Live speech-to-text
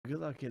Good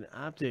luck in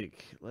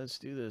Optic. Let's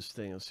do this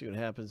thing. Let's see what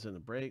happens in the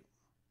break.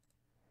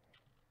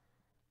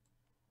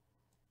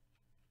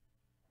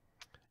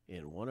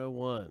 In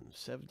 101,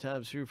 7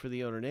 times through for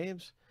the owner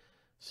names,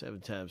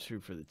 7 times through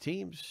for the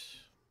teams.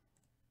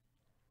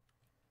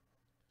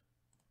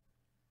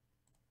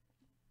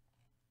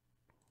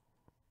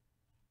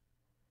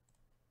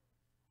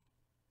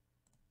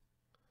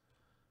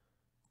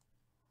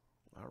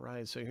 All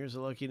right, so here's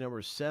the lucky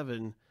number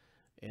 7,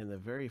 and the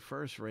very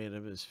first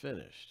random is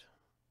finished.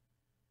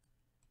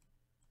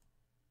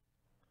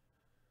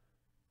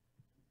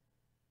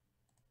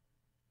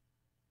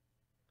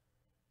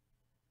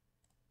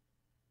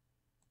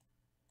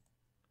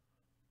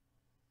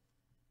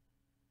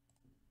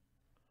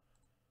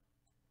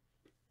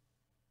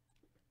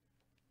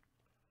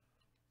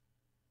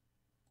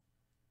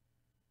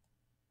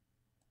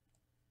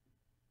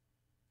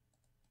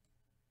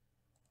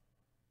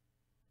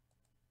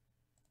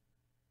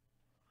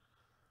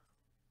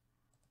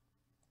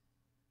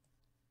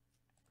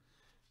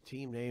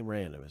 Team name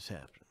random is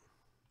happening.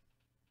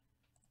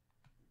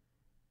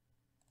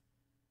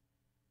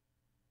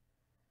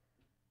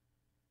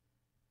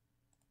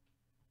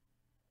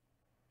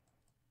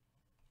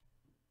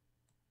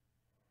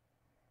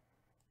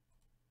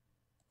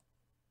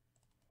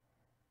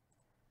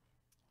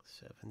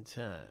 Seven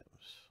times.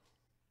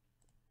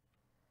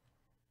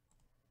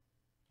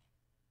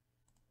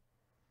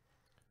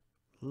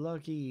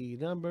 Lucky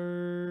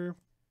number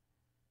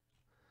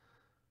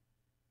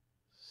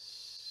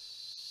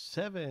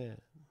 7.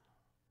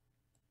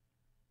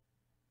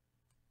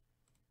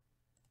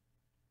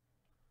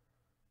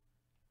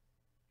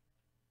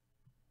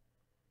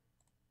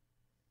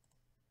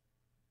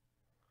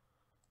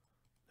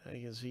 Now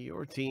you can see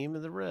your team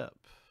in the rep.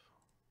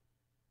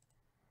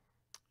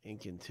 In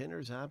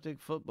Contenders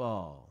Optic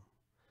Football.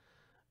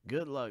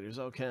 Good luck. There's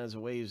all kinds of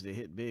ways to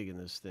hit big in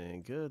this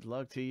thing. Good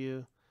luck to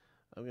you.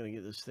 I'm going to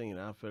get this thing in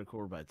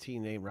alphabetical order by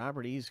team name.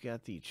 Robert E's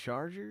got the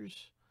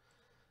Chargers.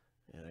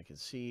 And I can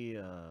see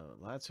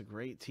lots of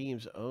great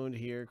teams owned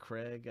here.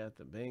 Craig got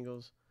the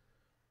Bengals.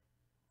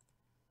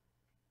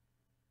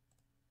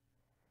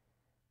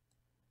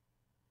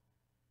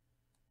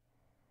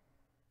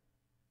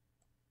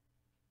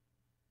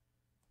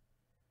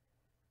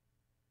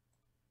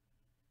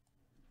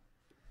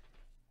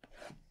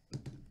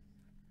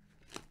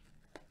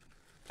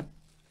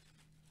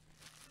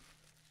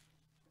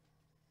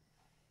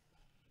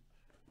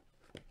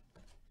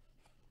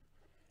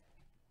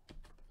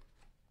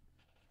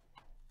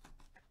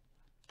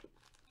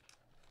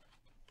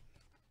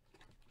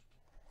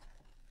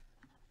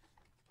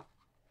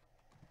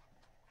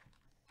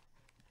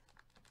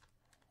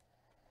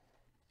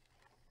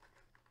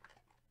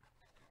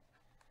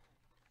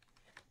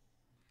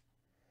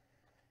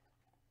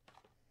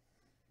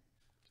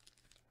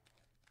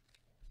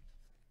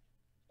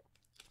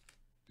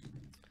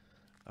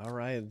 All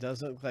right, it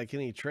doesn't look like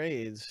any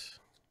trades.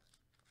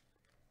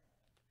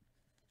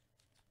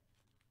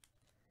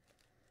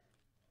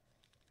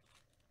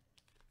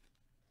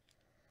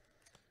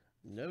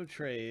 No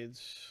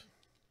trades.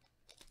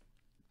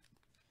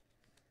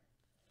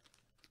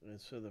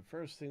 And so the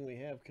first thing we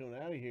have coming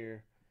out of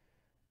here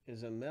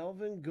is a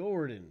Melvin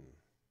Gordon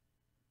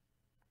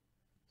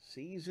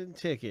season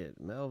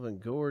ticket. Melvin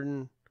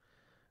Gordon.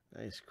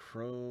 Nice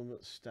chrome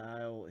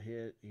style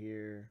hit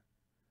here.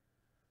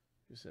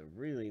 Just a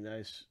really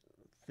nice,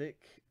 thick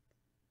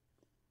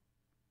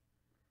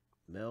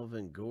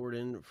Melvin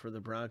Gordon for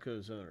the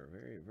Broncos owner.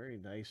 Very, very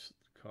nice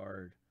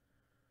card.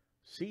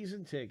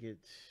 Season ticket.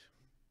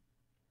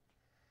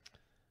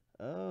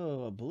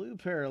 Oh, a blue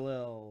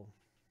parallel.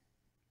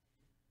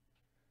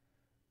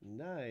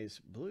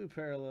 Nice. Blue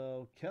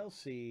parallel.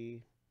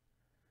 Kelsey.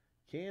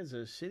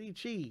 Kansas City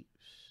Chiefs.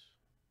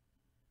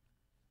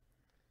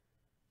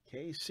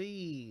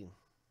 KC.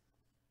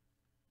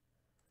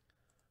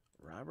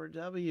 Robert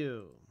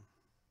W.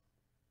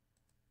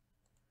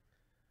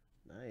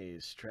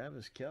 Nice.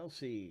 Travis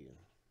Kelsey.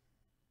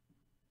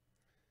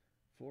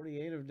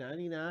 48 of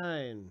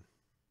 99.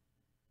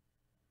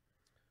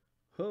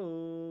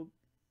 Hope.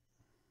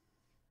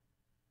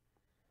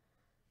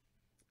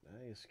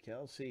 Nice.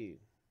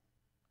 Kelsey.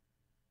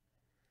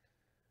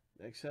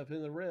 Next up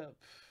in the rip.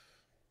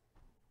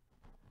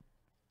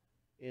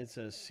 It's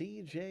a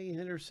C.J.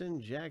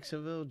 Henderson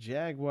Jacksonville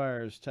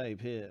Jaguars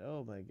type hit.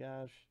 Oh my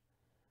gosh.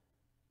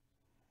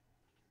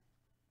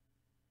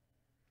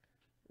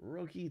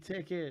 Rookie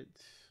ticket.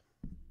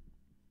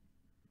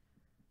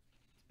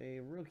 A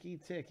rookie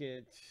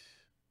ticket.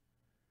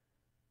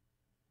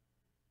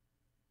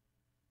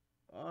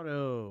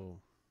 Auto.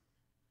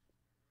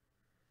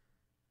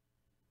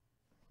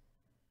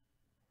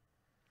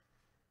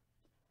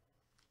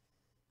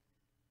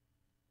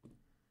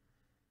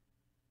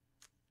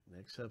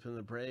 Next up in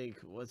the break,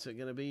 what's it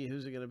going to be?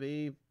 Who's it going to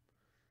be?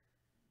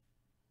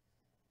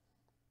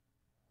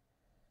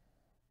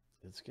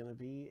 It's going to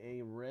be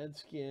a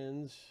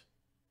Redskins,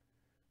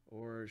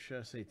 or should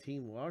I say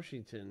Team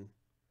Washington,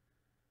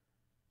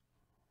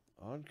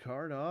 on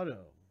card auto.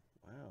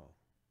 Wow.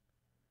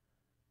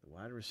 The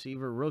wide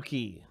receiver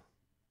rookie.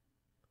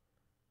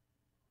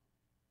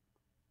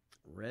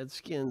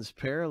 Redskins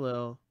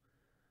parallel.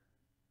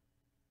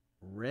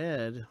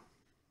 Red.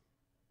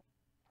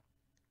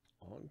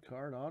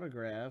 On-card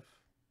autograph.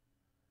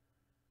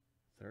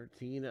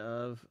 13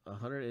 of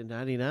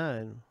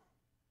 199.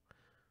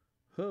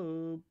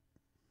 Hope.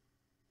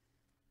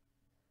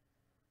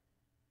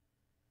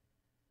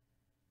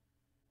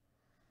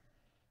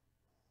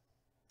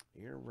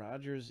 Aaron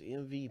Rodgers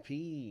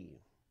MVP.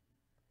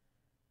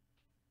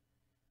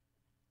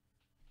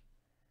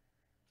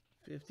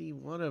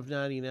 51 of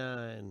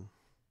 99.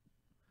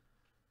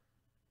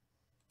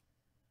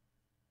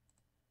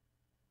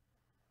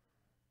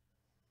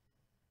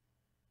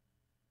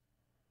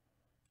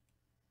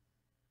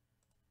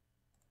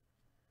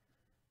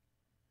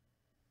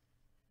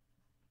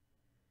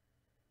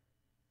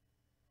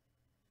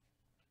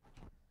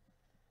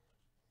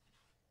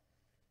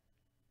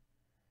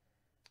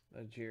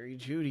 A Jerry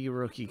Jeudy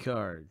rookie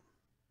card.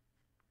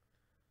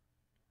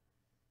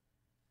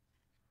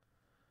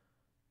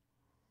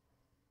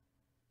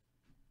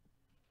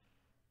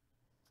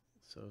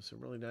 So some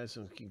really nice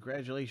ones.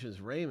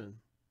 Congratulations, Raymond,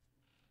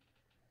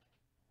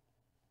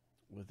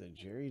 with a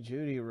Jerry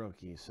Jeudy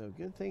rookie. So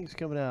good things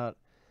coming out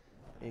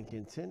in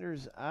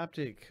Contenders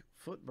Optic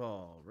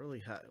football. Really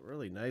hot,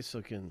 really nice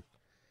looking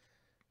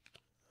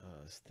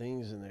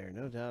things in there.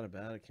 No doubt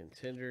about it.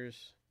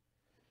 Contenders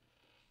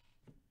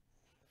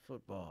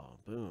football.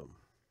 Boom.